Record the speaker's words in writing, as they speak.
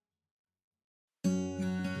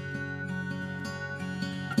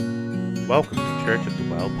Welcome to Church at the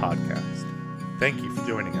Well podcast. Thank you for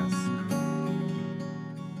joining us.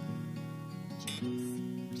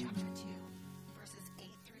 James chapter 2, verses 8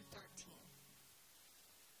 through 13.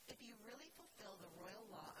 If you really fulfill the royal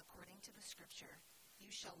law according to the scripture, you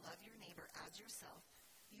shall love your neighbor as yourself,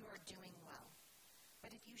 you are doing well.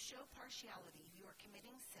 But if you show partiality, you are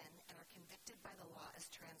committing sin and are convicted by the law as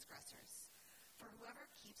transgressors. For whoever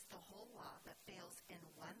keeps the whole law but fails in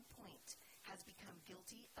one point has become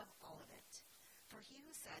guilty of all of it. For he who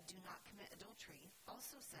said, "Do not commit adultery,"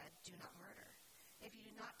 also said, "Do not murder." If you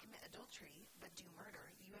do not commit adultery, but do murder,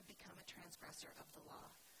 you have become a transgressor of the law.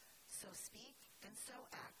 So speak and so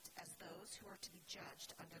act as those who are to be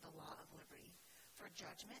judged under the law of liberty. For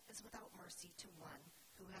judgment is without mercy to one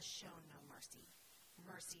who has shown no mercy.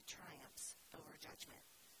 Mercy triumphs over judgment.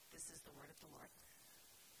 This is the word of the Lord.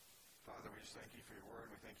 Father, we just thank you for your word.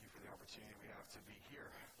 We thank you for the opportunity we have to be here.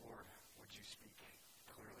 Lord, would you speak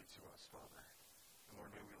clearly to us, Father? And Lord,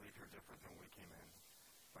 may we leave here different than we came in.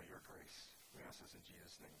 By your grace, we ask this in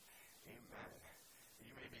Jesus' name. Amen.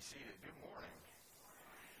 You may be seated. Good morning.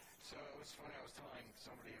 So it was funny, I was telling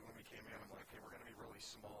somebody when we came in, I'm like, hey, we're going to be really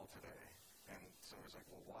small today. And somebody's like,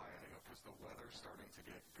 well, why? And I go, because the weather's starting to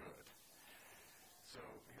get good. So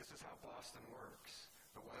this is how Boston works.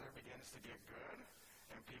 The weather begins to get good,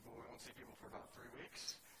 and we won't see people for about 3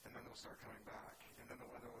 weeks, and then they'll start coming back. And then the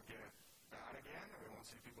weather will get bad again, and we won't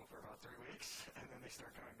see people for about 3 weeks, and then they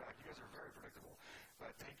start coming back. You guys are very predictable.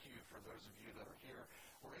 But thank you for those of you that are here.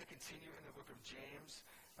 We're going to continue in the book of James.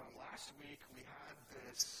 Last week we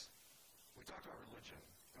talked about religion,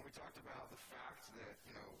 and we talked about the fact that,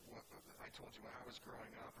 I told you when I was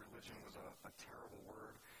growing up, religion was a terrible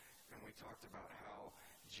word, and we talked about how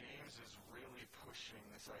James is really pushing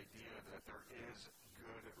this idea that there is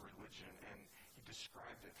good religion, and he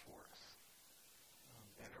described it for us.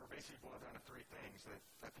 And they were basically boiled down to three things: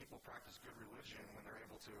 that people practice good religion when they're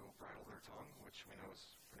able to bridle their tongue, which we know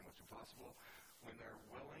is pretty much impossible, when they're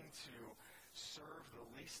willing to serve the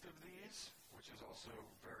least of these, which is also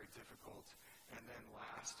very difficult, and then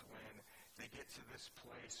last, when they get to this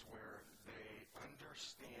place where they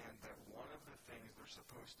understand that one of the things they're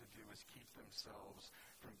supposed to do is keep themselves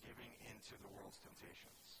from giving into the world's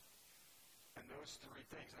temptations. And those three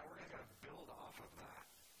things. Now we're going to build off of that.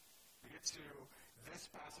 We get to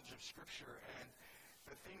this passage of Scripture, and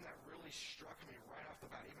the thing that really struck me right off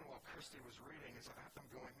the bat, even while Christy was reading, is I'm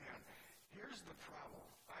going, man, here's the problem.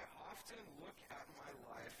 I often look at my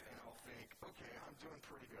life and I'll think, okay, I'm doing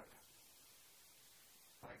pretty good.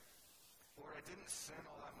 Like, Lord, I didn't sin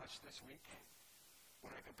all that much this week.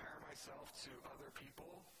 When I compare myself to other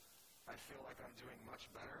people, I feel like I'm doing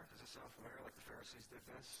much better. Does this sound familiar? Like the Pharisees did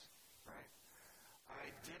this, right? I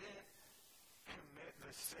didn't commit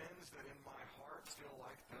the sins that in my heart feel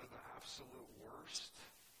like they're the absolute worst.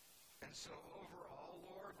 And so overall,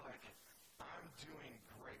 Lord, I'm doing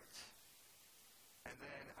great. And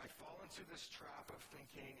then I fall into this trap of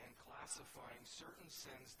thinking and classifying certain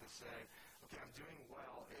sins to say, okay, I'm doing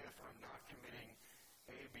well if I'm not committing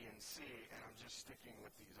A, B, and C, and I'm just sticking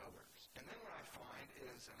with these others. And then what I find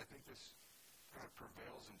is, and I think this kind of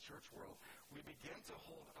prevails in church world, we begin to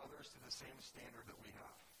hold others to the same standard that we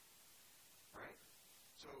have. Right?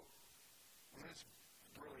 So, I'm just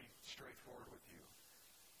really straightforward with you.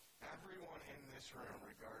 Everyone in this room,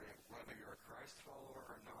 regarding whether you're a Christ follower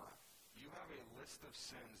or not, you have a list of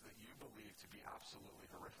sins that you believe to be absolutely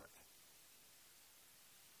horrific.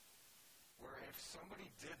 Where if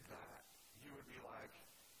somebody did that, you would be like,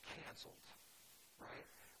 canceled, right?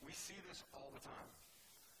 We see this all the time.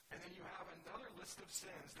 And then you have another list of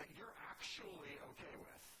sins that you're actually okay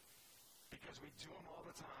with. Because we do them all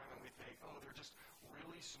the time, and we think, oh, they're just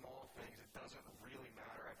really small things. It doesn't really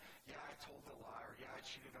matter. I told the lie, or I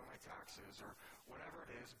cheated on my taxes, or whatever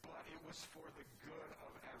it is, but it was for the good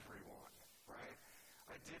of everyone, right?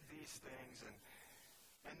 I did these things,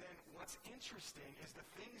 and then what's interesting is the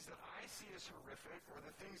things that I see as horrific, or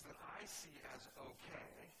the things that I see as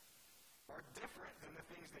okay, are different than the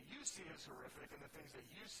things that you see as horrific and the things that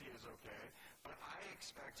you see as okay, but I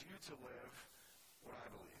expect you to live what I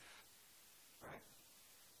believe. Right?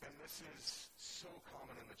 And this is so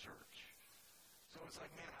common in the church. So it's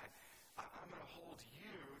like, man, I'm going to hold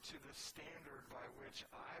you to the standard by which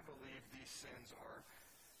I believe these sins are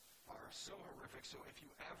so horrific. So if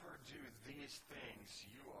you ever do these things,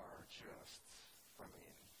 you are just,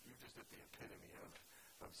 you're just at the epitome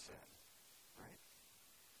of sin. Right?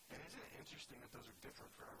 And isn't it interesting that those are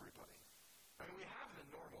different for everybody? I mean, we have the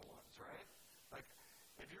normal ones, right? Like,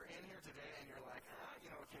 if you're in here today and you're like,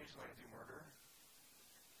 occasionally I do murder,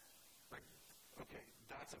 okay,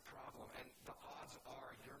 that's a problem. And the odds are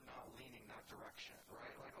you're not leaning that direction,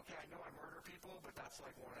 right? Like, okay, I know I murder people, but that's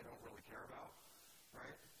like one I don't really care about,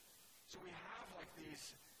 right? So we have like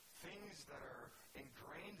these things that are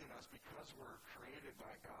ingrained in us because we're created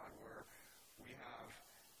by God, where we have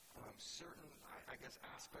certain, I guess,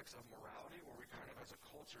 aspects of morality where we kind of as a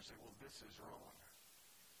culture say, well, this is wrong.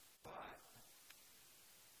 But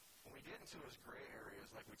when we get into those gray areas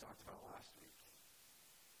like we talked about last week,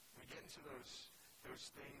 we get into those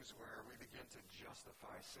things where we begin to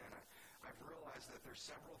justify sin. I've realized that there's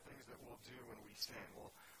several things that we'll do when we sin.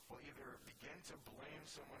 We'll either begin to blame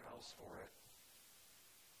someone else for it.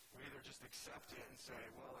 We either just accept it and say,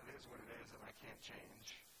 well, it is what it is and I can't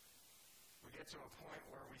change. We get to a point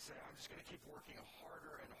where we say, I'm just going to keep working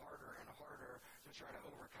harder and harder and harder to try to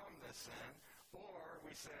overcome this sin. Or we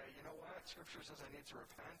say, you know what? Scripture says I need to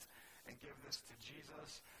repent and give this to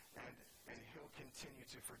Jesus, and he'll continue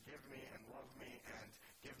to forgive me and love me and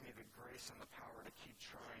give me the grace and the power to keep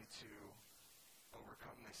trying to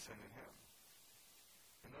overcome this sin in him.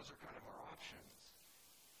 And those are kind of our options.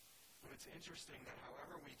 But it's interesting that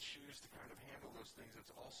however we choose to kind of handle those things, it's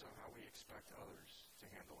also how we expect others to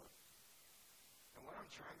handle it. And what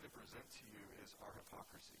I'm trying to present to you is our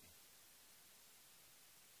hypocrisy.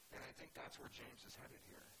 And I think that's where James is headed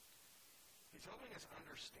here. He's helping us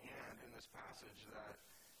understand in this passage that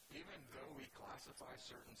even though we classify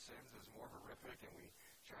certain sins as more horrific and we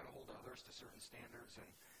try to hold others to certain standards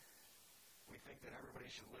and we think that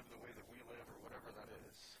everybody should live the way that we live or whatever that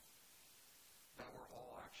is, that we're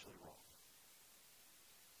all actually wrong.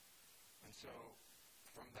 And so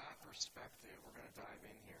from that perspective, we're going to dive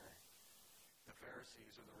in here. The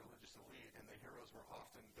Pharisees or the religious elite and the heroes were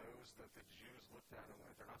often those that the Jews looked at and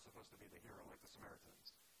went, they're not supposed to be the hero like the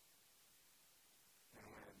Samaritans. And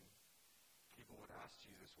when people would ask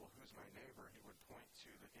Jesus, well, who's my neighbor? He would point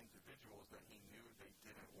to the individuals that he knew they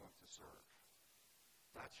didn't want to serve.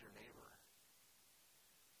 That's your neighbor.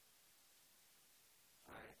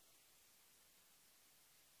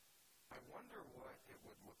 I wonder what it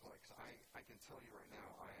would look like. So I can tell you right now,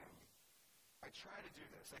 I try to do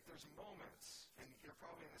this. Like, there's moments, and you're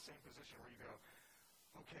probably in the same position where you go,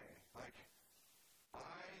 okay, like,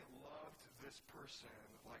 I loved this person,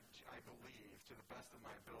 like, I believe, to the best of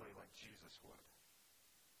my ability, like Jesus would.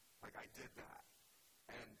 Like, I did that.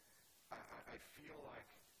 And I feel like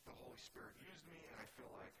the Holy Spirit used me, and I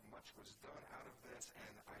feel like much was done out of this,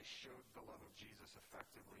 and I showed the love of Jesus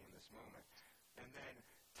effectively in this moment. And then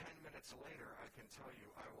 10 minutes later, I can tell you,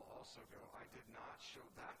 I will also go, I did not show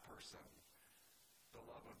that person the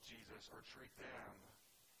love of Jesus or treat them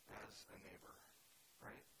as a neighbor,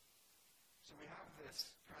 right? So we have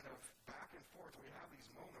this kind of back and forth. We have these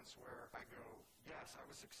moments where I go, yes, I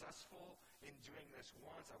was successful in doing this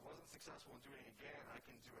once. I wasn't successful in doing it again. I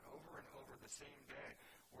can do it over and over the same day.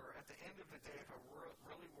 Where at the end of the day, if I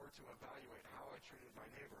really were to evaluate how I treated my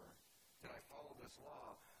neighbor, did I follow this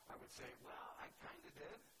law, I would say, well, I kind of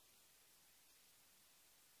did.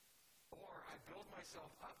 Or I build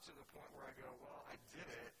myself up to the point where I go, well, I did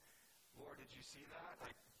it. Lord, did you see that?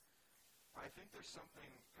 Like, I think there's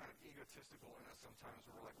something kind of egotistical in us sometimes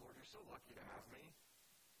where we're like, Lord, you're so lucky to have me,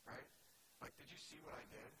 right? Like, did you see what I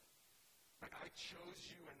did? Like, I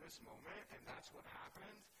chose you in this moment, and that's what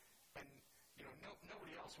happened. And, you know,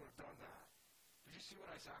 nobody else would have done that. Did you see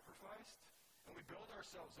what I sacrificed? And we build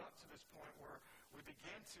ourselves up to this point where we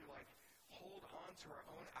begin to, like, hold on to our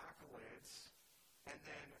own accolades, and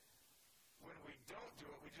then when we don't do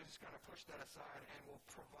it, we just kind of push that aside and we'll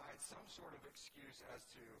provide some sort of excuse as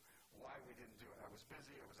to why we didn't do it. I was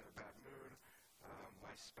busy. I was in a bad mood.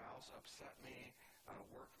 My spouse upset me.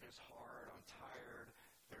 Work is hard. I'm tired.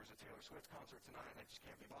 There's a Taylor Swift concert tonight and I just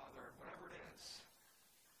can't be bothered. Whatever it is,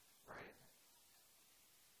 right?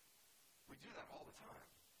 We do that all the time.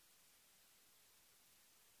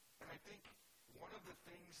 And I think one of the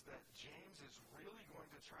things that James is really going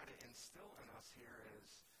to try to instill in us here is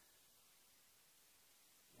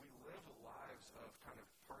we live lives of kind of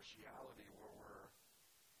partiality where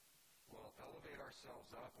we'll elevate ourselves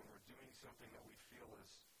up when we're doing something that we feel is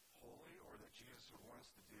holy or that Jesus would want us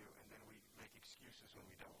to do, and then we make excuses when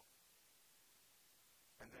we don't.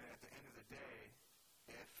 And then at the end of the day,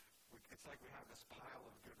 it's like we have this pile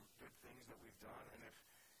of good things that we've done, and if,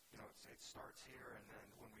 you know, it starts here, and then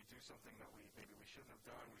when we do something that maybe we shouldn't have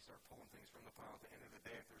done, we start pulling things from the pile. At the end of the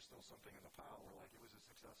day, if there's still something in the pile, we're like, it was a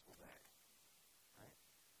successful day, right?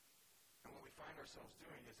 And what we find ourselves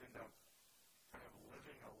doing is end up kind of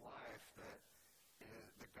living a life that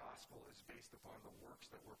the gospel is based upon the works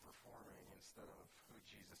that we're performing instead of who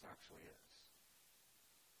Jesus actually is.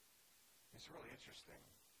 It's really interesting.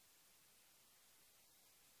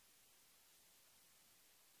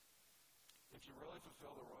 If if you really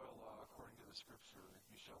fulfill the royal law according to the scripture,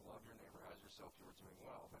 you shall love your neighbor as yourself, you are doing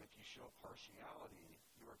well. But if you show partiality,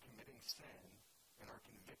 you are committing sin and are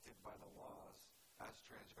convicted by the laws as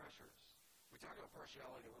transgressors. We talked about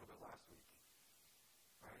partiality a little bit last week,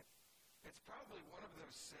 right? It's probably one of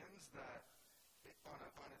those sins that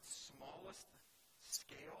on its smallest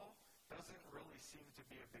scale doesn't really seem to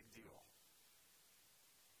be a big deal.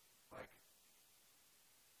 Like,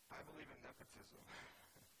 I believe in nepotism,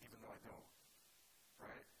 even though I don't,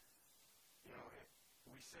 right? You know,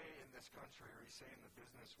 we say in this country, or we say in the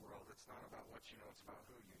business world, it's not about what you know, it's about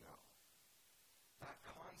who you know. That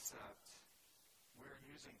concept we're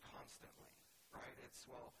using constantly, right? It's,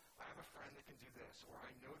 well, I have a friend that can do this, or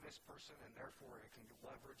I know this person, and therefore it can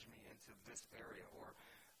leverage me into this area, or,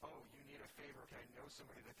 oh, you need a favor, okay, I know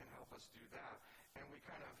somebody that can help us do that. And we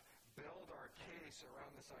kind of build our case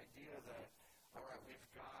around this idea that, all right, we've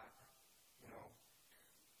got, you know,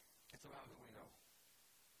 it's about who we know.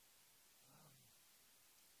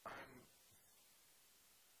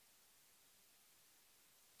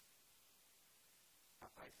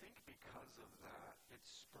 I think because of that, it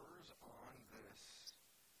spurs on this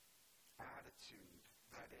attitude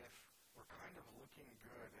that if we're kind of looking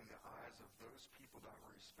good in the eyes of those people that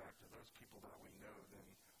we respect or those people that we know, then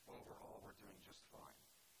overall we're doing just fine.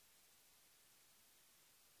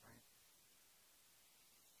 Right?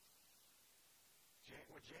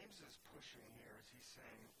 What James is pushing here is he's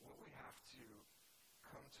saying what we have to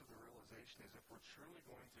come to the realization is if we're truly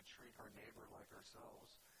going to treat our neighbor like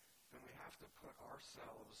ourselves, then we have to put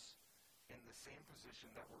ourselves in the same position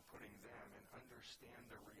that we're putting them and understand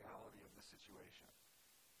the reality of the situation.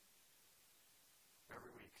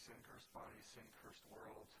 Every week, sin-cursed body, sin-cursed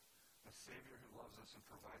world, a Savior who loves us and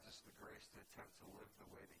provides us the grace to attempt to live the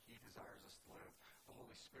way that He desires us to live, the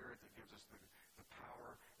Holy Spirit that gives us the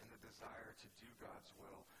power and the desire to do God's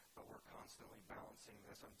will, but we're constantly balancing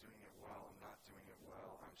this. I'm doing it well, I'm not doing it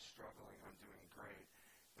well, I'm struggling, I'm doing great.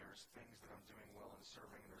 There's things that I'm doing well in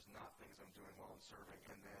serving, and there's not things I'm doing well in serving.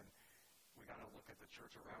 And then we got to look at the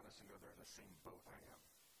church around us and go, they're in the same boat I am.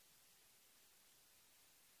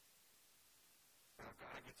 And I've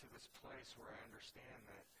got to get to this place where I understand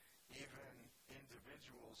that even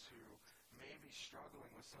individuals who may be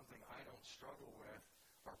struggling with something I don't struggle with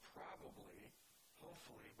are probably,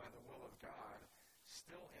 hopefully, by the will of God,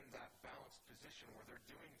 still in that balanced position where they're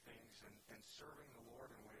doing things and serving the Lord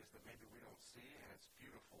in ways that maybe we don't see, and it's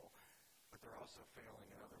beautiful, but they're also failing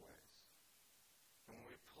in other ways. And when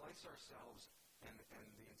we place ourselves and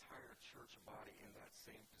the entire church body in that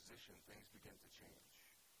same position, things begin to change.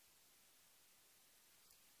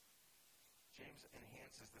 James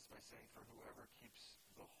enhances this by saying, for whoever keeps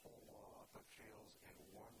the whole law but fails in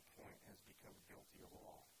one point has become guilty of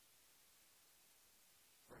all.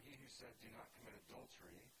 For he who said, do not commit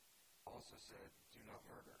adultery, also said, do not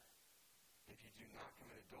murder. If you do not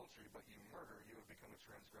commit adultery, but you murder, you have become a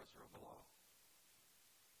transgressor of the law.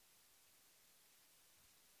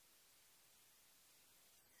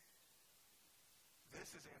 This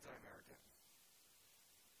is anti-American,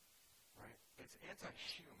 right? It's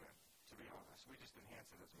anti-human, to be honest. We just enhance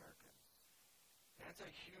it as Americans.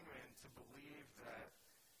 Anti-human to believe that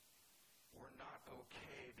we're not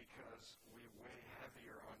okay because we weigh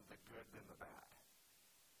heavier on the good than the bad.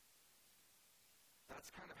 That's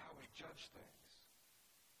kind of how we judge things.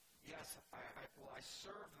 Yes, I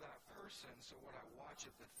serve that person, so what I watch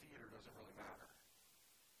at the theater doesn't really matter.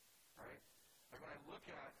 Right? Like when I look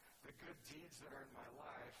at the good deeds that are in my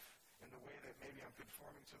life and the way that maybe I'm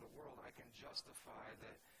conforming to the world, I can justify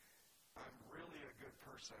that I'm really a good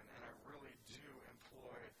person and I really do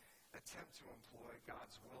attempt to employ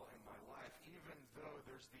God's will in my life, even though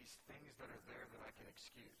there's these things that are there that I can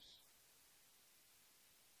excuse.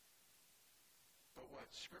 But what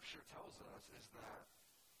Scripture tells us is that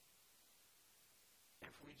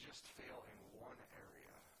if we just fail in one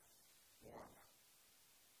area,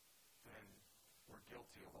 then we're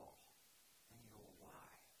guilty of all. And you go, why?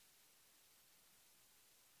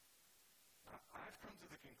 I've come to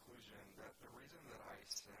the conclusion that the reason that I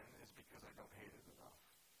sin is because I don't hate it enough.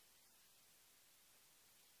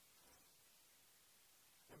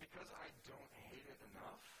 And because I don't hate it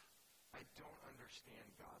enough, I don't understand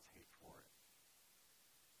God's hate for it.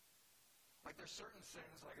 Like there's certain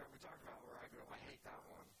sins, like we talked about, where I go, I hate that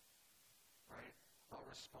one, right? I'll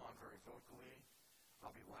respond very vocally.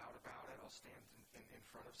 I'll be loud about it. I'll stand in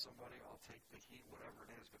front of somebody. I'll take the heat, whatever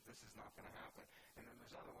it is, but this is not going to happen. And then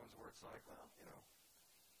there's other ones where it's like, well, you know,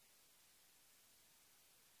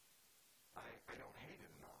 I don't hate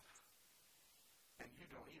it enough. And you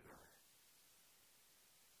don't either.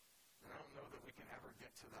 And I don't know that we can ever get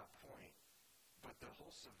to that point But the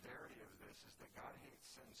whole severity of this is that God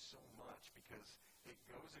hates sin so much because it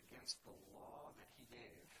goes against the law that he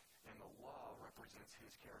gave, and the law represents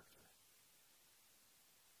his character.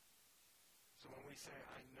 So when we say,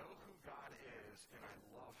 I know who God is, and I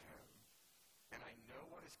love him, and I know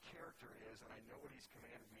what his character is, and I know what he's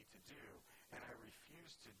commanded me to do, and I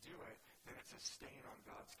refuse to do it, then it's a stain on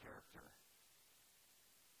God's character.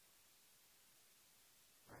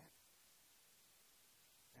 Right?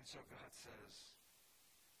 And so God says,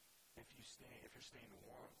 if you're stained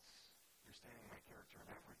once, you're staining my character in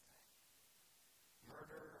everything.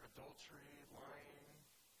 Murder, adultery, lying,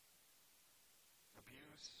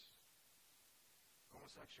 abuse,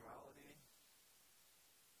 homosexuality,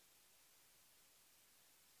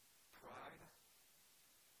 pride,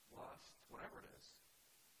 lust, whatever it is.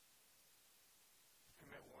 You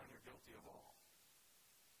commit one, you're guilty of all.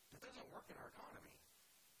 It doesn't work in our economy.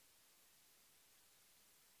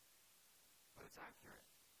 But it's accurate.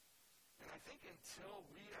 And I think until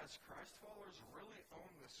we as Christ followers really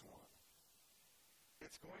own this one,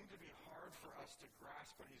 it's going to be hard for us to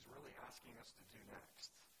grasp what he's really asking us to do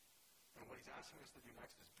next. And what he's asking us to do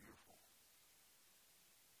next is beautiful.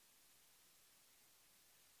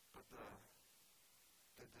 But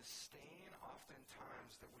the disdain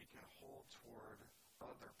oftentimes that we can hold toward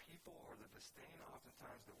other people, or the disdain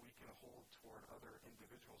oftentimes that we can hold toward other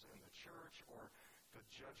individuals in the church, or the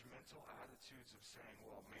judgmental attitudes of saying,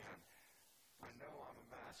 well, man, I know I'm a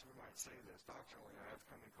mess. We might say this doctrinally. I have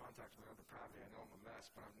come in contact with other depravity. I know I'm a mess,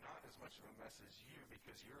 but I'm not as much of a mess as you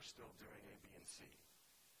because you're still doing A, B, and C.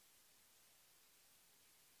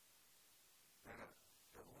 And,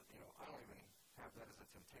 I don't even have that as a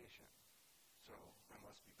temptation. So I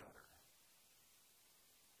must be better.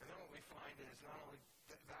 And then what we find is not only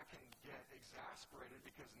that can get exasperated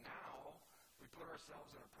because now we put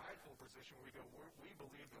ourselves in a prideful position where we go, we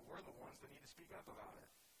believe that we're the ones that need to speak up about it.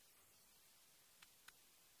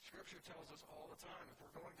 Scripture tells us all the time, if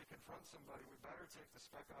we're going to confront somebody, we better take the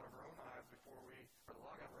speck out of our own eye or the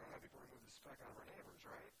log out of our own eye before we move the speck out of our neighbor's,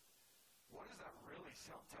 right? What is that really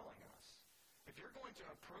telling us? If you're going to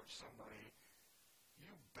approach somebody,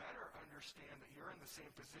 you better understand that you're in the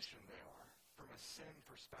same position they are from a sin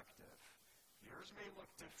perspective. Yours may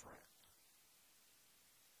look different.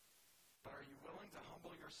 But are you willing to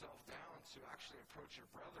humble yourself down to actually approach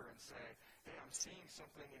your brother and say, hey, I'm seeing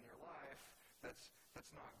something in your life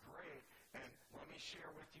that's not great, and let me share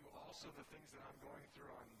with you also the things that I'm going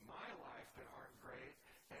through on my life that aren't great,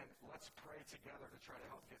 and let's pray together to try to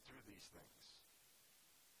help get through these things.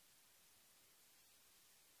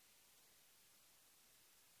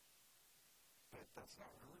 But that's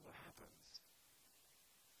not really what happens.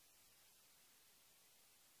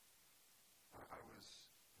 I was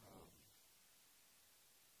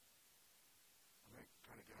I'm going to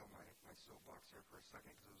kind of get on my soapbox here for a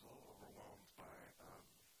second because I was a little overwhelmed by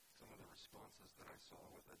some of the responses that I saw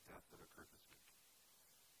with a death that occurred this week.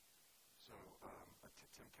 So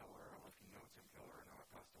Tim Keller, I don't know if you know Tim Keller or not,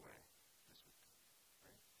 passed away this week.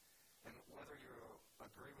 Right? And whether you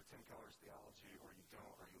agree with Tim Keller's theology or you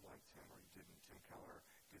don't, or you liked him or you didn't, Tim Keller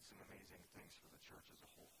did some amazing things for the church as a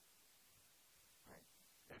whole. Right?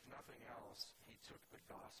 If nothing else, he took the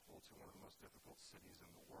gospel to one of the most difficult cities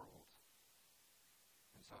in the world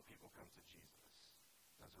and saw people come to Jesus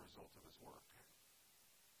as a result of his work.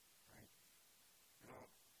 Right?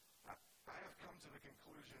 I have come to the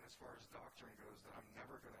conclusion as far as doctrine goes that I'm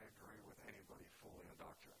never going to agree with anybody fully on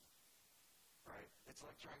doctrine. Right? It's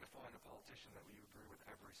like trying to find a politician that you agree with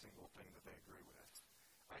every single thing that they agree with.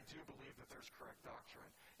 I do believe that there's correct doctrine,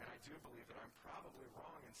 and I do believe that I'm probably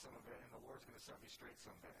wrong in some of it, and the Lord's going to set me straight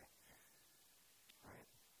someday. Right?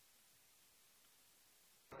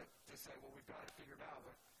 But to say, well, we've got it figured out,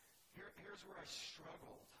 but here's where I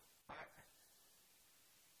struggled.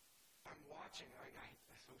 I'm watching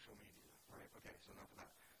social media, right? Okay, so enough of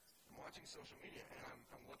that. I'm watching social media, and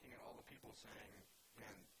I'm looking at all the people saying,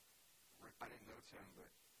 man, I didn't know Tim, but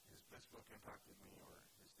this book impacted me, or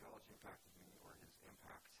his theology impacted me, or his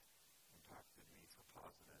impact impacted me for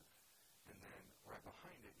positive. And then right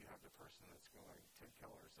behind it, you have the person that's going, Tim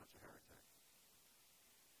Keller is such a heretic.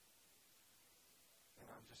 And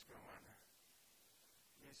I'm just going,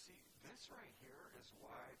 you see, this right here is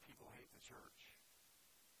why people hate the church.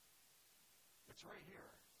 It's right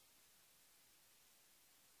here.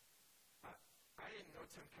 I didn't know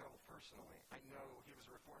Tim Keller personally. I know he was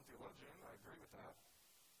a Reformed theologian. I agree with that.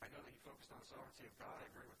 I know that he focused on the sovereignty of God. I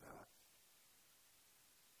agree with that.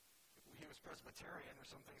 He was Presbyterian. There's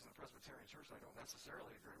some things in the Presbyterian church I don't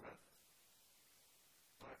necessarily agree with.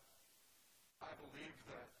 But I believe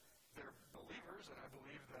that they're believers, and I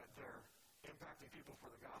believe that they're impacting people for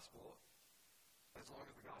the gospel. as long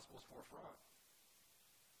as the gospel is forefront.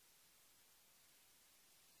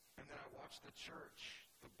 And then I watched the church,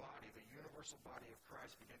 the body, the universal body of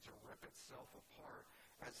Christ begin to rip itself apart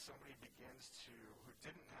as somebody begins to, who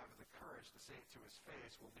didn't have the courage to say it to his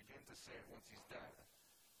face, will begin to say it once he's dead.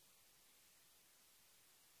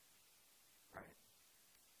 Right?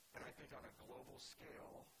 And I think on a global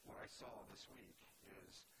scale, what I saw this week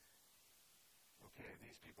is, okay,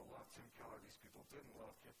 these people love Tim Keller, these people didn't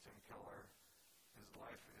love Tim Keller. His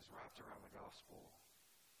life is wrapped around the gospel.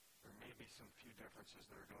 There may be some few differences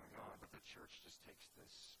that are going on, but the church just takes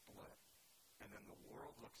this split. And then the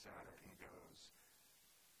world looks at it and goes,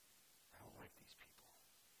 I don't like these people.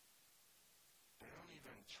 They don't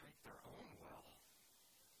even treat their own well.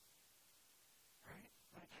 Right?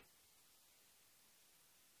 Like,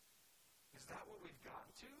 is that what we've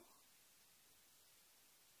gotten to?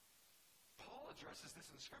 Paul addresses this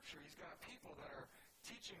in Scripture. He's got people that are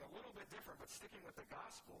teaching a little bit different, but sticking with the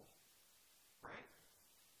gospel. Right?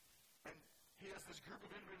 And he has this group of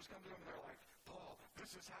individuals come to him, and they're like, Paul,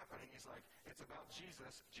 this is happening. He's like, it's about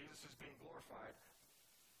Jesus. Jesus is being glorified.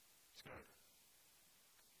 It's good.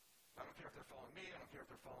 I don't care if they're following me. I don't care if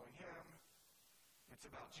they're following him. It's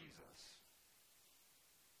about Jesus.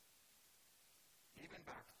 Even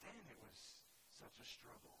back then, it was such a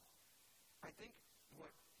struggle. I think what,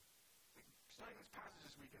 studying this passage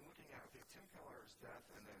this week and looking at Tim Keller's death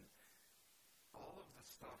and then all of the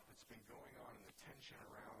stuff that's been going on and the tension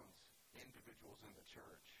around individuals in the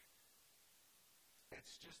church,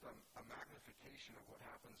 it's just a magnification of what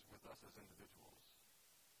happens with us as individuals.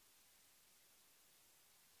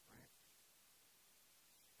 Right?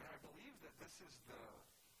 And I believe that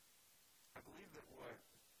I believe that what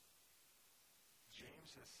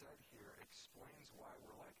James has said here explains why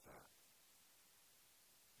we're like that.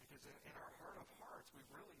 Because in our heart of hearts, we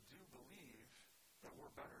really do believe that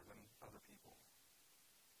we're better than other people.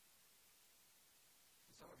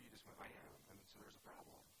 And some of you just went, I am, and so there's a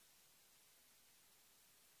problem.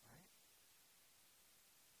 Right?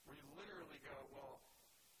 Where you literally go, well,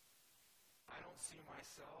 I don't see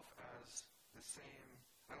myself as the same,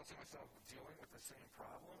 I don't see myself dealing with the same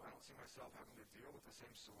problem. I don't see myself having to deal with the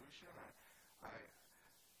same solution.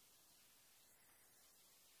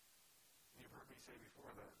 You've heard me say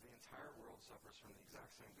before that the entire world suffers from the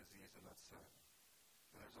exact same disease, and that's sin.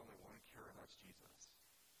 And there's only one cure, and that's Jesus.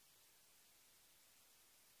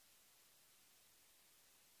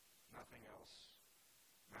 Nothing else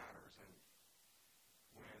matters. And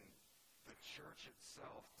when the church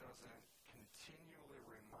itself doesn't continually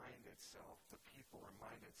remind itself, the people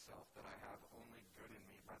remind itself that I have only good in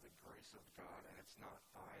me by the grace of God, and it's not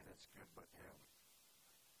I that's good, but him.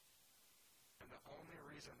 And the only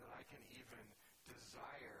reason that I can even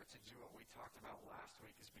desire to do what we talked about last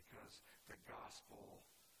week is because the gospel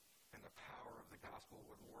and the power of the gospel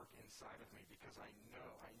would work inside of me, because I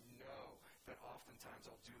know that oftentimes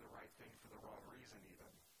I'll do the right thing for the wrong reason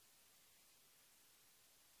even.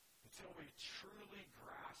 Until we truly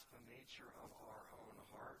grasp the nature of our own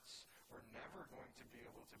hearts, we're never going to be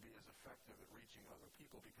able to be as effective at reaching other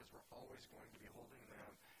people, because we're always going to be holding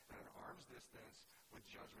them at an arm's distance with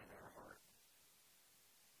judgment in our heart.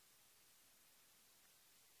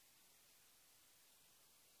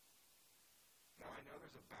 Now, I know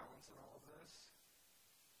there's a balance in all of this,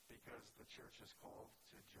 because the church is called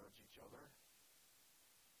to judge each other.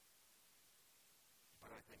 But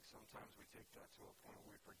I think sometimes we take that to a point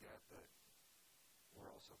where we forget that we're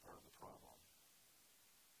also part of the problem.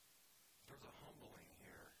 There's a humbling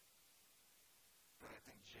here that I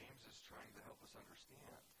think James is trying to help us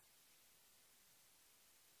understand.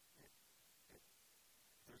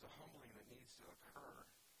 There's a humbling that needs to occur.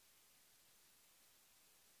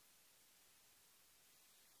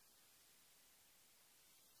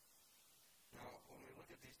 Now, when we look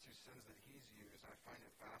at these two sins that he's used, I find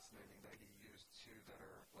it fascinating that he used two that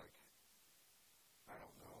are like, I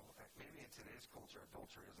don't know, maybe in today's culture,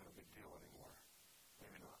 adultery isn't a big deal anymore.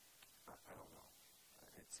 Maybe not. I don't know.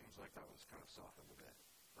 It seems like that was kind of softened a bit,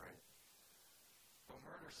 right? But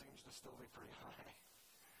murder seems to still be pretty high.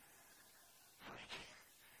 Like,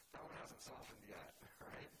 that one hasn't softened yet,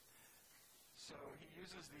 right? So he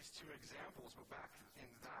uses these two examples, but back in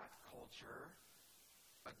that culture,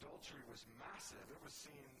 adultery was massive. It was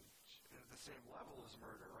seen at the same level as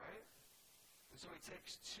murder, right? And so he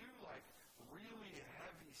takes two, like, really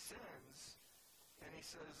heavy sins, and he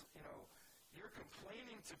says, you're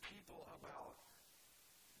complaining to people about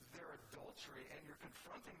their adultery, and you're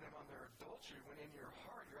confronting them on their adultery, when in your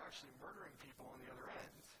heart you're actually murdering people on the other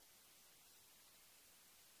end.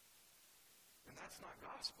 And that's not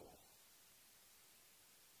gospel.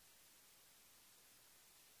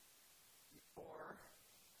 Or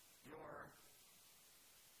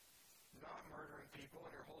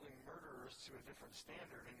to a different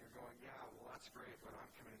standard, and you're going, yeah, well, that's great, but I'm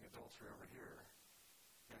committing adultery over here.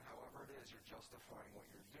 And however it is, you're justifying what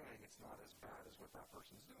you're doing. It's not as bad as what that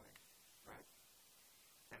person's doing, right?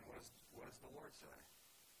 And what does the Lord say?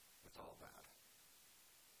 It's all bad.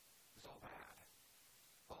 It's all bad.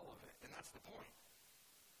 All of it. And that's the point.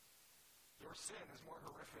 Your sin is more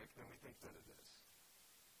horrific than we think that it is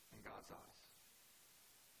in God's eyes.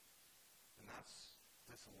 And that's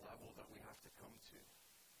this level that we have to come to.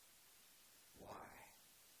 Why?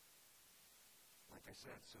 Like I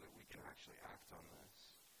said, so that we can actually act on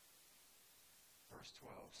this. Verse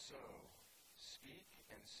 12, so speak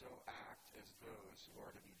and so act as those who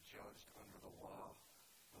are to be judged under the law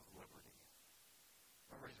of liberty.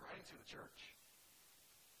 Remember, he's writing to the church.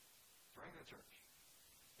 He's writing to the church.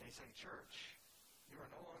 And he's saying, church, you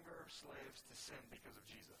are no longer slaves to sin because of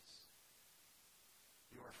Jesus.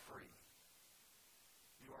 You are free.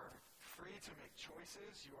 You are free to make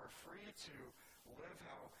choices. You are free to live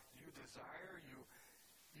how you desire. You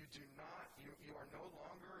are no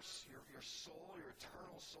longer, your soul, your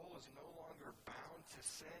eternal soul is no longer bound to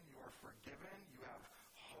sin. You are forgiven. You have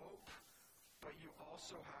hope. But you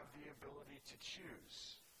also have the ability to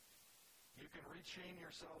choose. You can rechain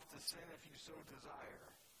yourself to sin if you so desire.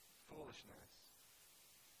 Foolishness.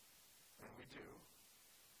 And we do.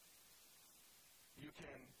 You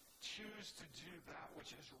can choose to do that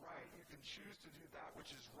which is right. You can choose to do that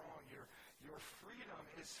which is wrong. Your freedom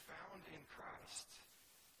is found in Christ.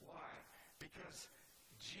 Why? Because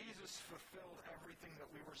Jesus fulfilled everything that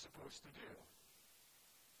we were supposed to do.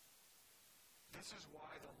 This is why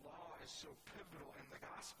the law is so pivotal in the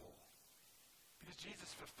gospel. Because Jesus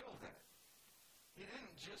fulfilled it. He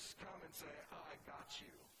didn't just come and say, oh, I got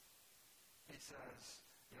you. He says,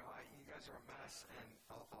 you guys are a mess, and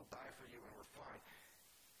I'll die for you, and we're fine.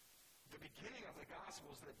 The beginning of the gospel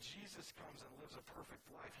is that Jesus comes and lives a perfect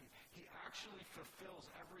life. He actually fulfills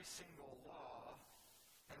every single law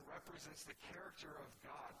and represents the character of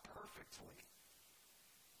God perfectly.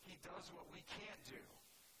 He does what we can't do.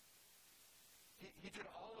 He did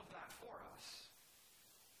all of that for us.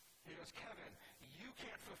 He goes, Kevin, you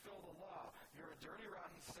can't fulfill the law. You're a dirty,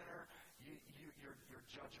 rotten sinner. You're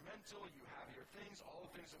judgmental. You have your things, all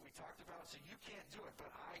the things that we talked about, so you can't do it,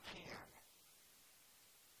 but I can.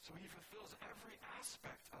 So he fulfills every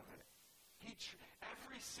aspect of it.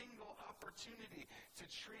 Every single opportunity to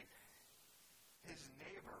treat his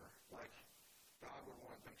neighbor like God would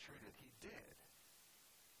want them treated, he did.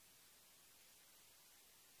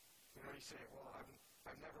 You say, well,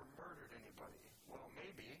 I've never murdered anybody. Well,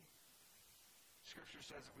 maybe. Scripture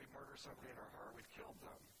says if we murder somebody in our heart, we've killed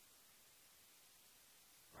them.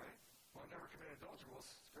 Right? Well, I've never committed adultery. Well,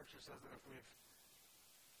 Scripture says that if we've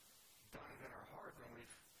done it in our heart, then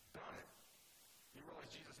we've done it. You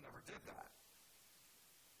realize Jesus never did that.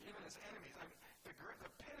 Even his enemies. The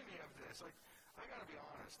epitome of this, I got to be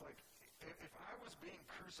honest, if I was being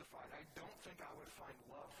crucified, I don't think I would find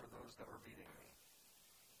love for those that were beating me.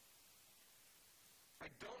 I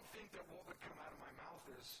don't think that what would come out of my mouth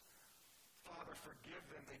is, Father, forgive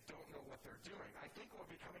them, they don't know what they're doing. I think what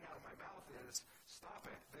would be coming out of my mouth is, stop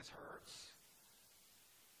it, this hurts.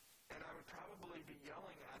 And I would probably be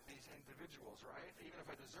yelling at these individuals, right? Even if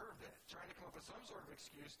I deserved it, trying to come up with some sort of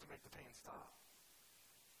excuse to make the pain stop.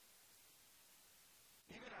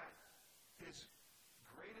 Even at his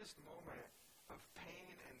greatest moment of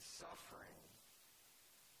pain and suffering,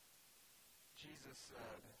 Jesus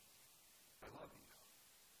said, I love you.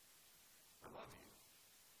 I love you.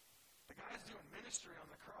 The guy's doing ministry on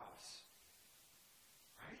the cross.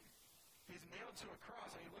 Right? He's nailed to a cross,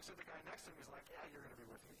 and he looks at the guy next to him. He's like, yeah, you're going to be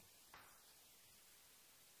with me.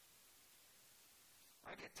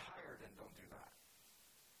 I get tired and don't do that.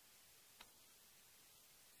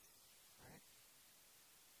 Right?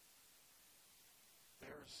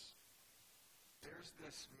 There's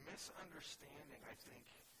this misunderstanding, I think,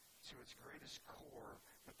 to its greatest core,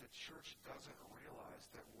 that the church doesn't realize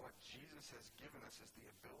that what Jesus has given us is the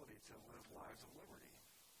ability to live lives of liberty.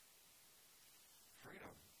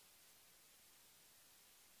 Freedom.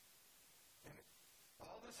 And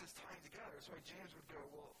all this is tying together. That's why James would go,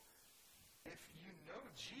 well, if you know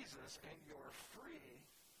Jesus and you're free,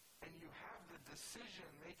 and you have the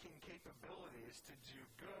decision-making capabilities to do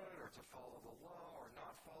good or to follow the law or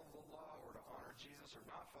not follow the law or to honor Jesus or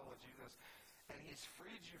not follow Jesus, and he's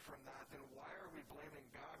freed you from that, then why are we blaming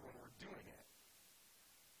God when we're doing it?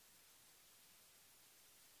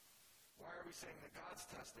 Why are we saying that God's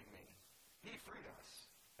testing me? He freed us.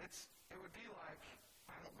 It would be like,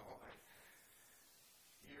 I don't know,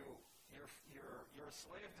 you're a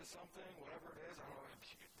slave to something, whatever it is. I don't know,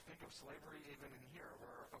 think of slavery even in here,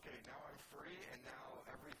 where, okay, now I'm free, and now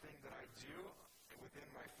everything that I do within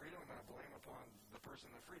my freedom, I'm going to blame upon the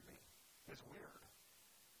person that freed me. It's weird.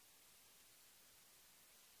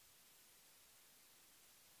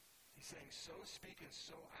 He's saying, so speak and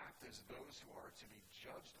so act as those who are to be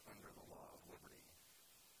judged under the law of liberty.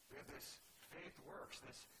 We have this faith works,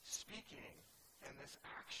 this speaking and this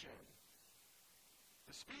action.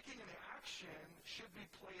 The speaking and the action should be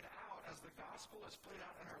played out as the gospel is played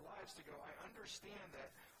out in our lives to go, I understand that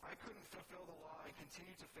I couldn't fulfill the law and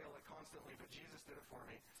continue to fail it constantly, but Jesus did it for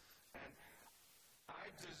me. And I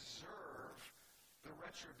deserve the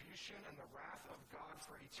retribution and the wrath of God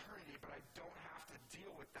for eternity, but I don't have to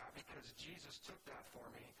deal with that because Jesus took that for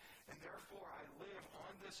me. And therefore, I live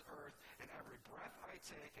on this earth, and every breath I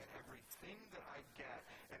take and everything that I get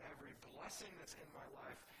and every blessing that's in my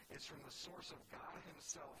life is from the source of God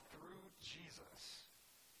himself through Jesus.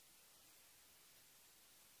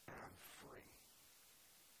 And I'm free.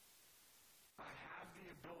 I have the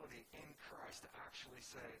ability in Christ to actually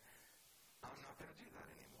say, I'm not going to do that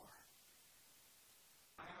anymore.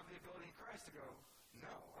 I have the ability in Christ to go,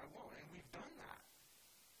 no, I won't. And we've done that.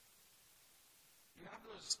 You have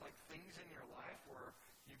those things in your life where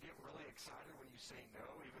you get really excited when you say no,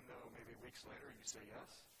 even though maybe weeks later you say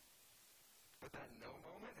yes. But that no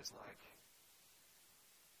moment is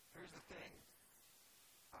here's the thing.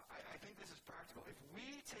 I think this is practical. If we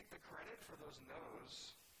take the credit for those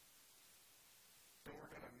no's, then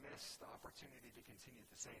we're going to miss the opportunity to continue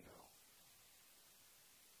to say no.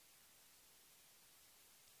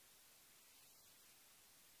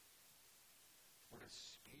 We're to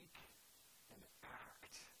speak and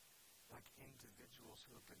act like individuals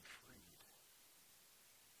who have been freed.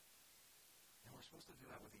 And we're supposed to do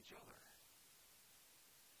that with each other.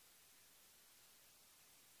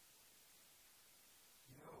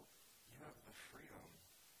 You have the freedom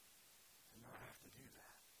to not have to do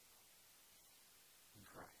that in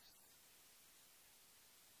Christ.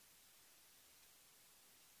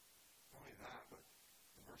 Not only that, but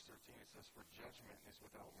in verse 13 it says, for judgment is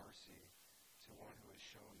without mercy to one who has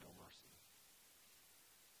shown no mercy.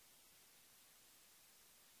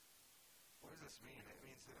 What does this mean? It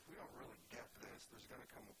means that if we don't really get this, there's going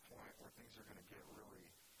to come a point where things are going to get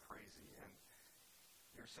really crazy. And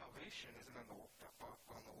your salvation isn't on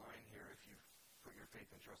the line here if you put your faith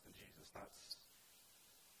and trust in Jesus. That's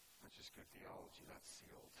just good theology. That's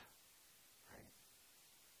sealed. Right?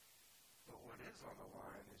 But what is on the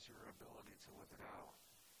line is your ability to live it out.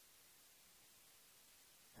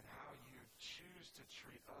 And how you choose to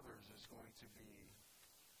treat others is going to be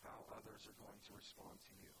how others are going to respond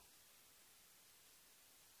to you.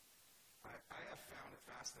 I have found it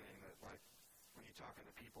fascinating that, when you're talking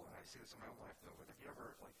to people, and I see this in my own life, though, but if you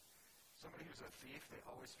ever, somebody who's a thief, they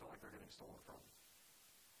always feel like they're getting stolen from.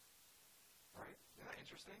 Right? Isn't that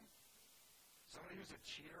interesting? Somebody who's a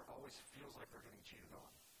cheater always feels like they're getting cheated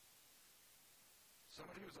on.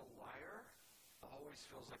 Somebody who's a liar always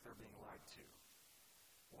feels like they're being lied to.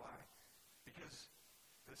 Why? Because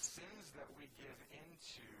the sins that we give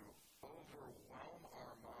into overwhelm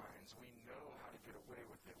our minds. We know how to get away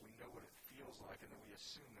with it. We know what it feels like, and then we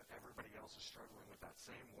assume that everybody else is struggling with that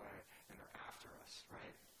same way, and they're after us,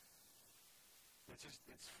 right? It's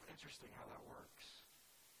interesting how that works.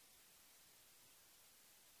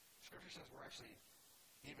 Scripture says we're actually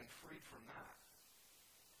even freed from that.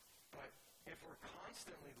 But if we're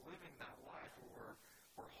constantly living that life where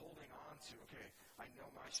we're holding on to, okay, I know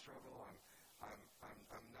my struggle,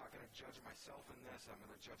 I'm not going to judge myself in this. I'm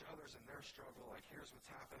going to judge others in their struggle. Here's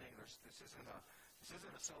what's happening. This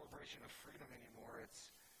isn't a celebration of freedom anymore.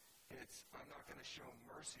 It's I'm not going to show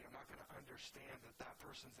mercy. I'm not going to understand that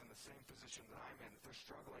person's in the same position that I'm in. That they're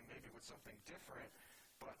struggling maybe with something different,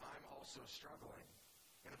 but I'm also struggling.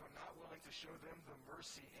 And if I'm not willing to show them the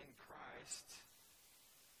mercy in Christ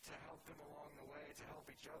to help them along the way, to help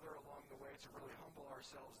each other along the way, to really humble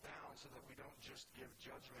ourselves down so that we don't just give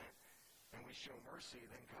judgment and we show mercy,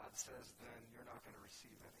 then God says, then you're not going to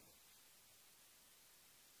receive any.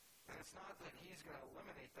 And it's not that he's going to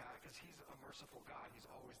eliminate that because he's a merciful God. He's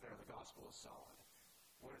always there. The gospel is solid.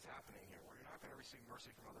 What is happening here? Well, you're not going to receive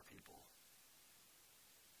mercy from other people.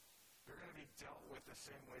 You're going to be dealt with the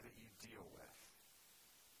same way that you deal with.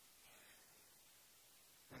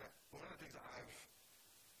 And one of the things I've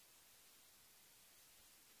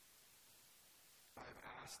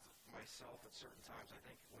asked myself at certain times, I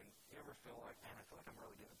think, when you ever feel like, man, I feel like I'm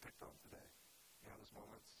really getting picked on today. You know, those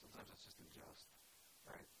moments, sometimes it's just unjust,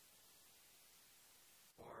 right?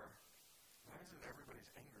 Or, why is it everybody's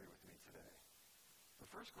angry with me today? The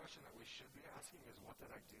first question that we should be asking is, what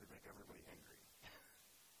did I do to make everybody angry?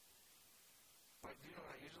 But do you know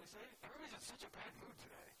what I usually say? Everybody's in such a bad mood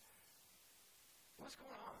today. What's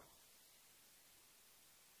going on?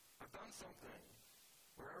 I've done something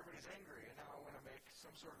where everybody's angry, and now I want to make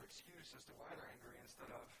some sort of excuse as to why they're angry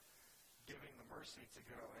instead of giving the mercy to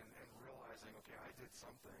go and realizing, okay, I did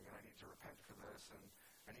something, and I need to repent for this, and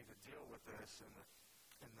I need to deal with this, and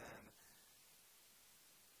then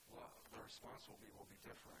what the response will be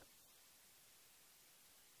different.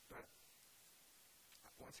 But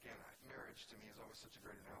once again, marriage to me is always such a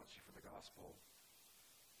great analogy for the gospel.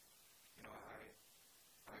 You know,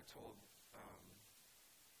 I've told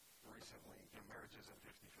recently, marriage isn't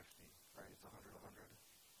 50-50, right? It's 100-100.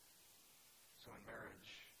 So in marriage,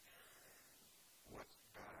 what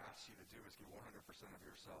God asks you to do is give 100% of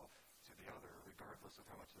yourself to the other, regardless of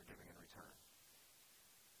how much they're giving in return.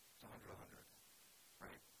 It's 100-100,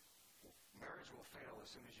 right? Marriage will fail as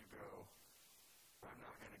soon as you go, I'm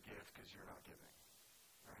not going to give because you're not giving,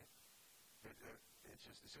 right? It's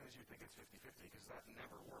just as soon as you think it's 50-50, because that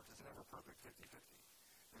never works. It's never perfect 50-50.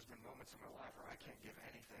 There's been moments in my life where I can't give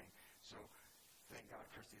anything, so thank God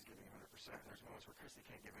Christy's giving 100%. There's moments where Christy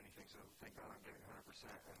can't give anything, so thank God I'm giving 100%,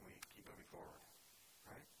 and we keep moving forward,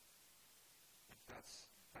 right? That's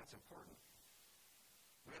important.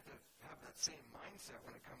 We have to have that same mindset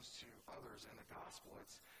when it comes to others in the gospel.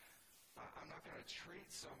 I'm not going to treat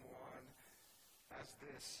someone as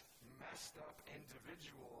this messed up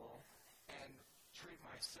individual and treat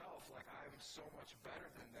myself like I'm so much better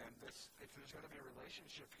than them. If there's going to be a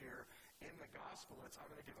relationship here in the gospel,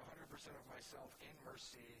 I'm going to give 100% of myself in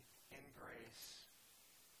mercy, in grace,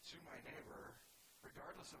 to my neighbor,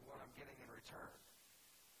 regardless of what I'm getting in return.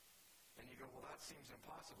 And you go, well, that seems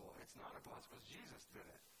impossible. It's not impossible because Jesus did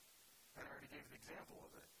it. And I already gave the example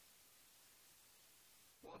of it.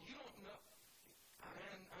 Well, you don't know. I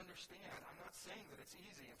understand. I'm not saying that it's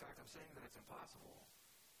easy. In fact, I'm saying that it's impossible.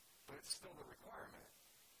 But it's still the requirement.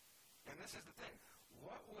 And this is the thing.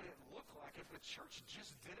 What would it look like if the church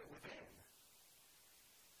just did it within?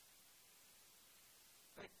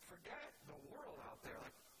 Like, forget the world out there.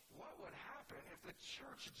 Like, what would happen if the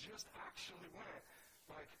church just actually went,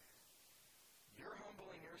 like, you're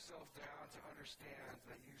humbling yourself down to understand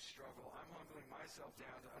that you struggle. I'm humbling myself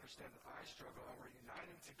down to understand that I struggle, and we're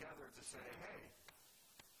uniting together to say, hey,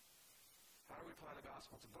 how do we apply the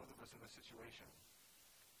gospel to both of us in this situation?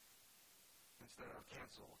 Instead of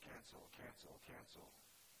cancel.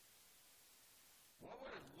 What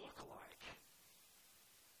would it look like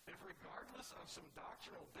if, regardless of some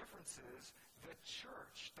doctrinal differences, the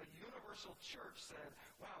church, the universal church, said,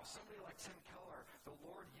 wow, somebody like Tim Keller, the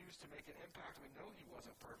Lord used to make an impact. We know he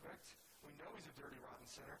wasn't perfect. We know he's a dirty, rotten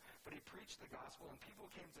sinner, but he preached the gospel and people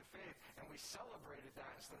came to faith, and we celebrated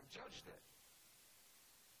that instead of judged it.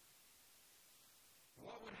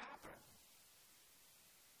 What would happen?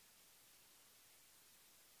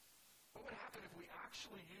 What would happen if we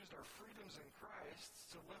actually used our freedoms in Christ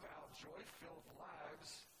to live out joy-filled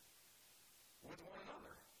lives with one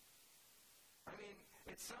another? I mean,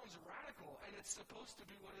 it sounds radical, and it's supposed to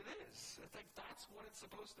be what it is. I think that's what it's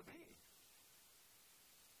supposed to be.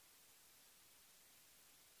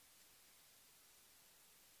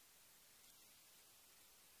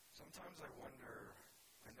 Sometimes I wonder,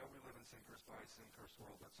 I know we live in sin-cursed by sin-cursed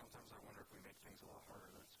world, but sometimes I wonder if we make things a lot harder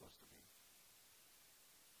than it's supposed to be.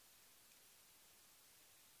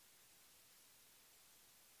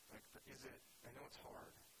 Like, is it, I know it's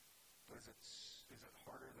hard, but is it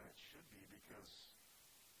harder than it should be because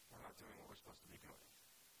we're not doing what we're supposed to be doing?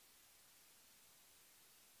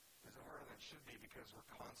 Is it harder than it should be because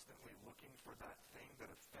we're constantly looking for that thing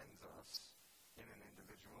that offends us in an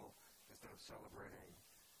individual instead of celebrating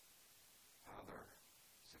how they're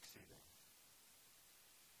succeeding?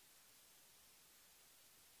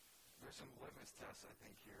 There's some litmus tests, I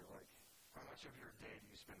think, here, like how much of your day do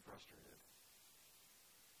you spend frustrated?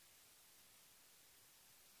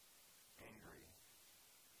 Angry,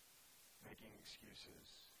 making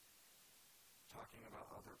excuses, talking about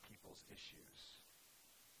other people's issues.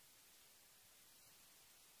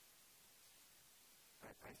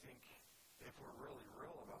 I think if we're really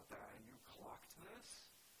real about that and you clocked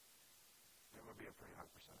this, it would be a pretty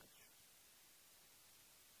high percentage.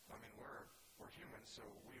 I mean, we're humans, so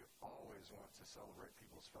we always want to celebrate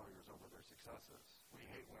people's failures over their successes. We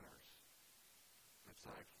hate winners. It's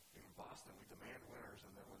like in Boston, we demand winners,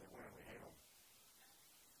 and then when they win, we hate them.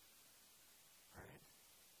 Right?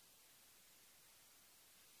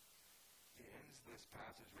 He ends this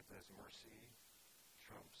passage with this: mercy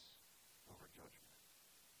trumps over judgment.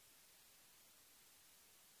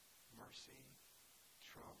 Mercy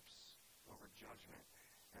trumps over judgment.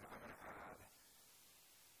 And I'm going to add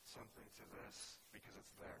something to this because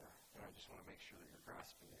it's there, and I just want to make sure that you're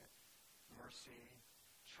grasping it. Mercy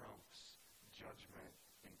trumps judgment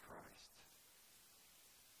in Christ.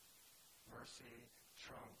 Mercy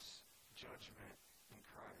trumps judgment in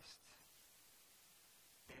Christ.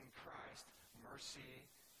 In Christ, mercy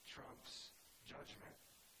trumps judgment.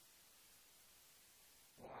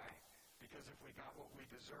 Why? Because if we got what we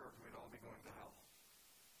deserved, we'd all be going to hell.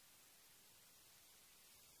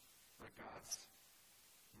 But God's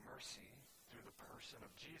mercy through the person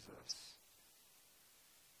of Jesus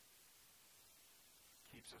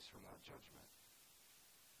keeps us from that judgment.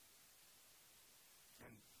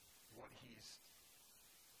 And what he's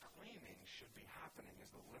claiming should be happening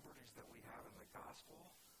is the liberties that we have in the gospel.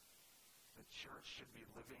 The church should be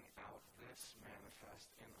living out this manifest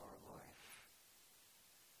in our life.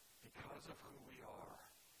 Because of who we are,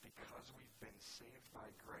 because we've been saved by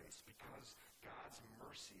grace, because God's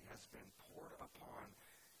mercy has been poured upon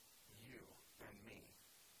you and me.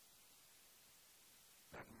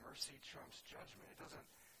 That mercy trumps judgment. It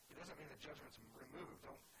doesn't mean that judgment's removed.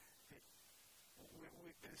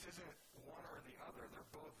 This isn't one or the other.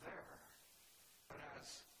 They're both there. But as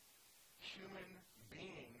human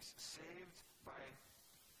beings saved by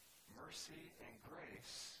mercy and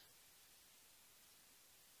grace,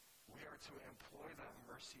 we are to employ that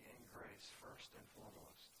mercy and grace first and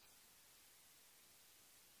foremost.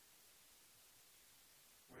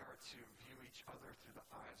 We are to view each other through the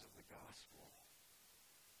eyes of the gospel.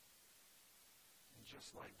 And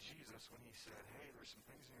just like Jesus, when he said, hey, there's some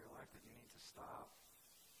things in your life that you need to stop,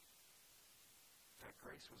 that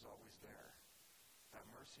grace was always there. That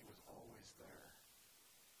mercy was always there.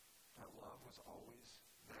 That love was always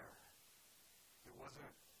there. It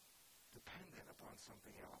wasn't dependent upon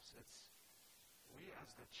something else. We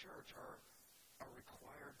as the church are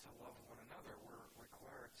required to love one another. We're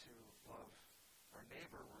required to love our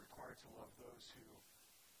neighbor. We're required to love those who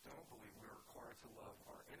don't believe. We're required to love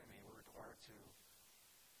our enemy. We're required to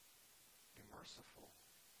be merciful.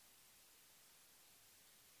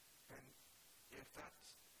 And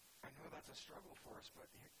I know that's a struggle for us,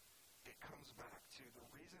 but it comes back to the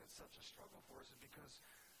reason it's such a struggle for us is because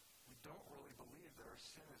we don't really believe that our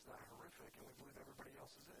sin is that horrific, and we believe everybody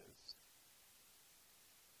else's is.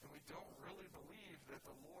 And we don't really believe that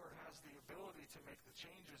the Lord has the ability to make the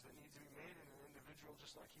changes that need to be made in an individual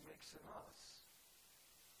just like he makes in us.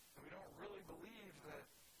 And we don't really believe that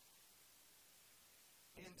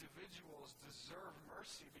individuals deserve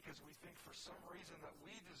mercy because we think for some reason that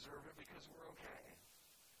we deserve it because we're okay.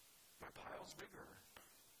 My pile's bigger.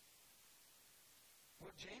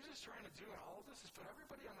 What James is trying to do in all of this is put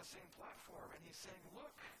everybody on the same platform, and he's saying,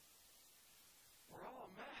 look, we're all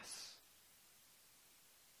a mess.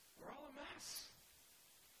 We're all a mess.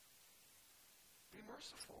 Be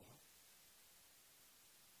merciful.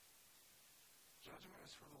 Judgment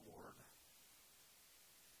is for the Lord.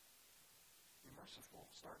 Be merciful.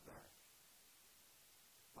 Start there.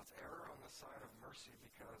 Let's err on the side of mercy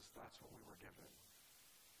because that's what we were given.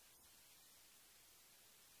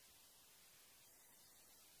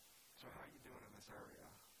 So how are you doing in this area?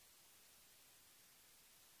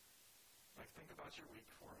 Like, think about your week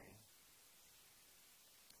for me.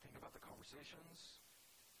 Think about the conversations.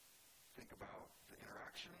 Think about the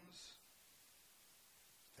interactions.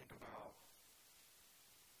 Think about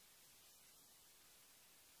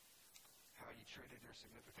how you treated your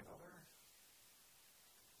significant other.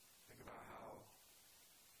 Think about how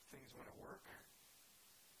things went at work.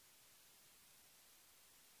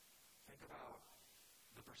 Think about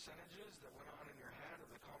the percentages that went on in your head of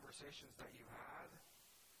the conversations that you had.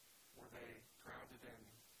 Were they grounded in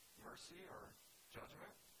mercy or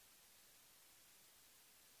judgment?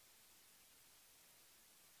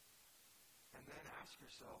 And then ask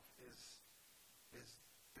yourself, is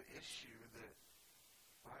the issue that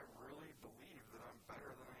I really believe that I'm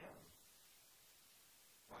better than I am?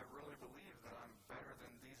 I really believe that I'm better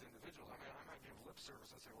than these individuals. I mean, I might give lip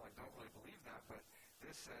service and say, well, I don't really believe that, but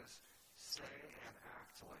this says, say and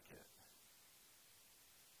act like it.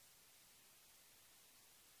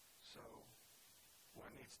 So, what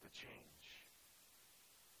needs to change?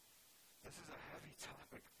 This is a heavy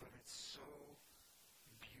topic, but it's so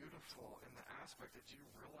beautiful in the aspect that you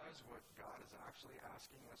realize what God is actually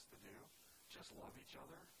asking us to do. Just love each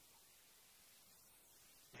other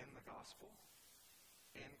in the gospel,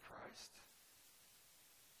 in Christ,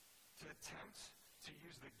 to attempt to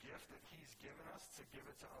use the gift that he's given us to give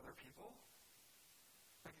it to other people.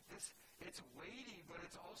 Like this, it's weighty, but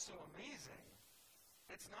it's also amazing.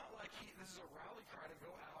 It's not like this is a rally cry to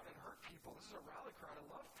go out and hurt people. This is a rally cry to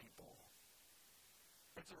love people.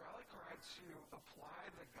 It's a rally cry to apply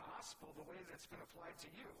the gospel the way that's been applied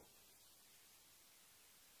to you.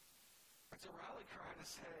 It's a rally cry to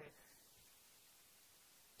say,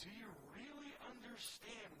 do you really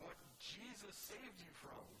understand what Jesus saved you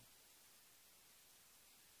from?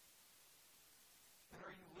 And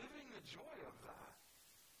are you living the joy of that?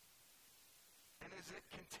 And is it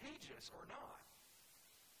contagious or not?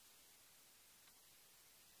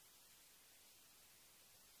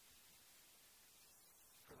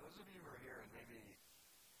 For those of you who are here and maybe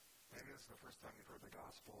this is the first time you've heard the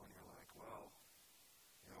gospel and you're like, well,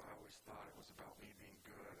 I always thought it was about me being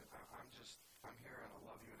good. And I'm here and I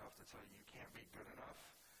love you enough to tell you can't be good enough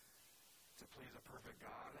to please a perfect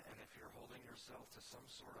God. And if you're holding yourself to some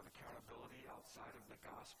sort of accountability outside of the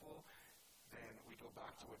gospel, then we go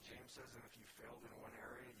back to what James says, and if you failed in one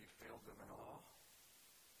area, you failed them in all.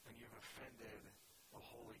 And you've offended a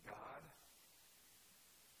holy God.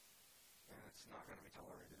 And it's not going to be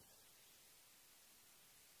tolerated.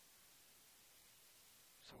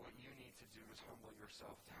 So what you need to do is humble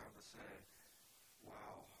yourself down to say,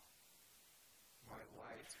 wow, my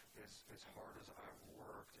life is as hard as I've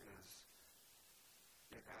worked,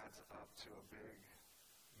 it adds up to a big,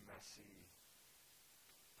 messy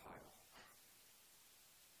pile.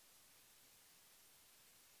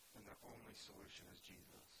 And the only solution is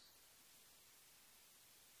Jesus.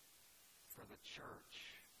 For the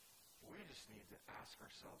church, we just need to ask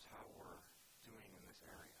ourselves how we're doing in this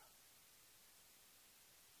area.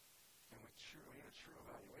 And we need a true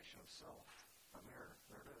evaluation of self. A mirror,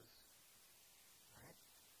 there it is. Right?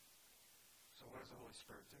 So what is the Holy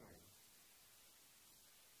Spirit doing?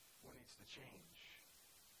 What needs to change?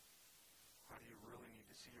 How do you really need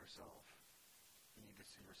to see yourself? You need to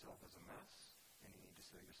see yourself as a mess, and you need to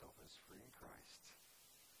see yourself as free in Christ.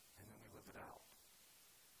 And then we live it out.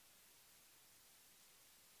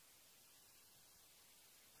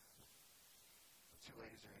 The two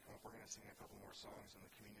ladies are going to come up. We're going to sing a couple more songs, and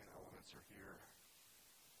the communion elements are here.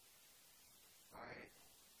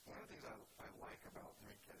 One of the things I like about,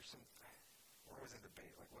 we're always in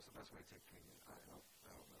debate, like what's the best way to take communion? I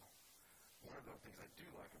don't know. One of the things I do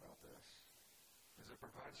like about this is it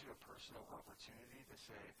provides you a personal opportunity to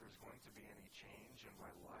say, if there's going to be any change in my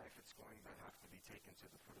life, it's going to have to be taken to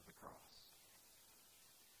the foot of the cross.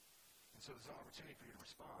 And so there's an opportunity for you to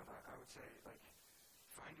respond. I would say,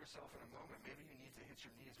 find yourself in a moment. Maybe you need to hit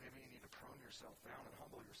your knees. Maybe you need to prone yourself down and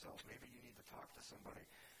humble yourself. Maybe you need to talk to somebody.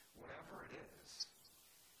 Whatever it is.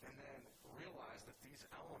 And then realize that these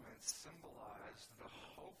elements symbolize the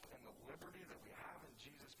hope and the liberty that we have in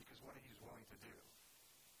Jesus because what he's willing to do.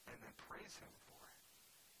 And then praise him for it.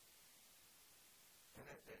 And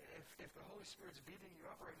if the Holy Spirit's beating you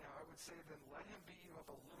up right now, I would say then let him beat you up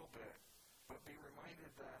a little bit, but be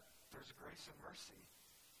reminded that there's grace and mercy.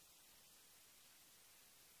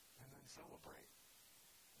 And then celebrate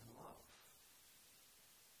and love.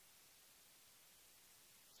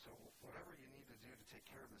 So whatever you need to do to take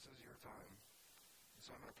care of this is your time. And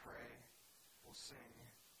so I'm going to pray. We'll sing.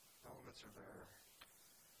 Elements are there.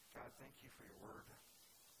 God, thank you for your word.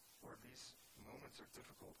 Lord, these moments are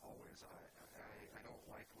difficult always. I don't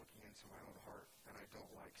like looking into my own heart, and I don't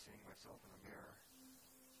like seeing myself in a mirror.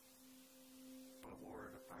 But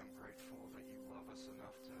Lord, I'm grateful that you love us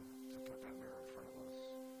enough to put that mirror in front of us.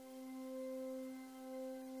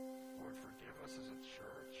 Lord, forgive us as a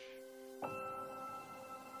church for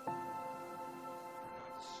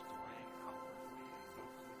not displaying outwardly and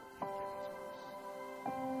vocally what you've given to us.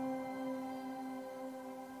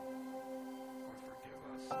 Lord, forgive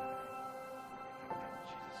us that we know that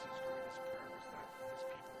Jesus' greatest prayer was that his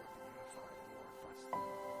people would be unified. And Lord, that's not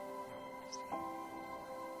what we see.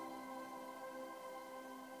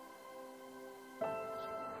 So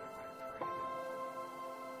Lord, I pray that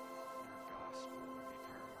your gospel would be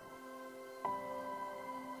paramount.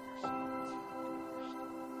 Your sovereignty would be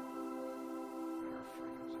understood. That our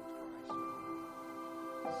freedoms in Christ would be celebrated.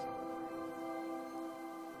 That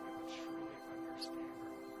we would truly understand our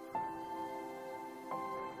love for God. That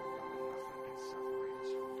we would know that nothing can separate us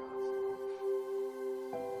from God's love.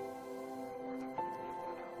 And Lord, that we would live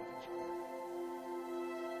that out with each other.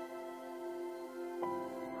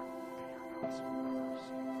 Lord, may your gospel